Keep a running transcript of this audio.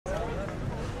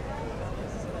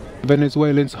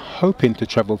Venezuelans hoping to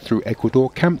travel through Ecuador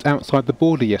camped outside the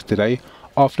border yesterday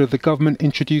after the government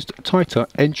introduced tighter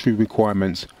entry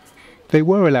requirements. They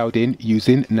were allowed in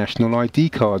using national ID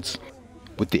cards.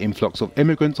 With the influx of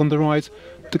immigrants on the rise,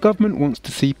 the government wants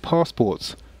to see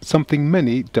passports, something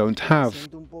many don't have.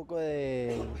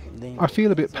 I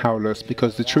feel a bit powerless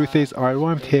because the truth is I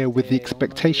arrived here with the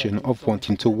expectation of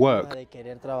wanting to work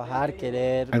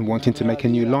and wanting to make a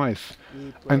new life,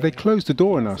 and they closed the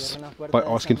door on us by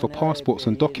asking for passports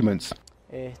and documents.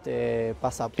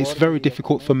 It's very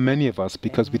difficult for many of us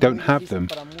because we don't have them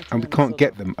and we can't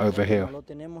get them over here.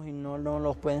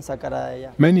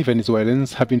 Many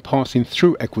Venezuelans have been passing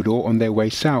through Ecuador on their way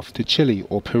south to Chile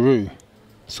or Peru.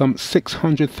 Some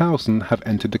 600,000 have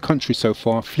entered the country so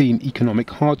far, fleeing economic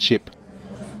hardship.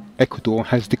 Ecuador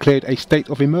has declared a state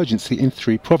of emergency in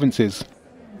 3 provinces.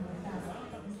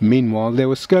 Meanwhile, there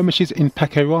were skirmishes in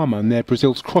Paquerama near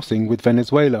Brazil's crossing with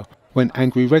Venezuela, when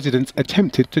angry residents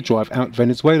attempted to drive out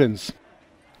Venezuelans.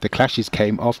 The clashes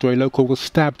came after a local was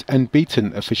stabbed and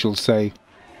beaten, officials say.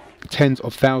 Tens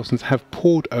of thousands have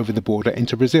poured over the border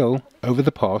into Brazil over the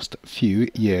past few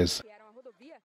years.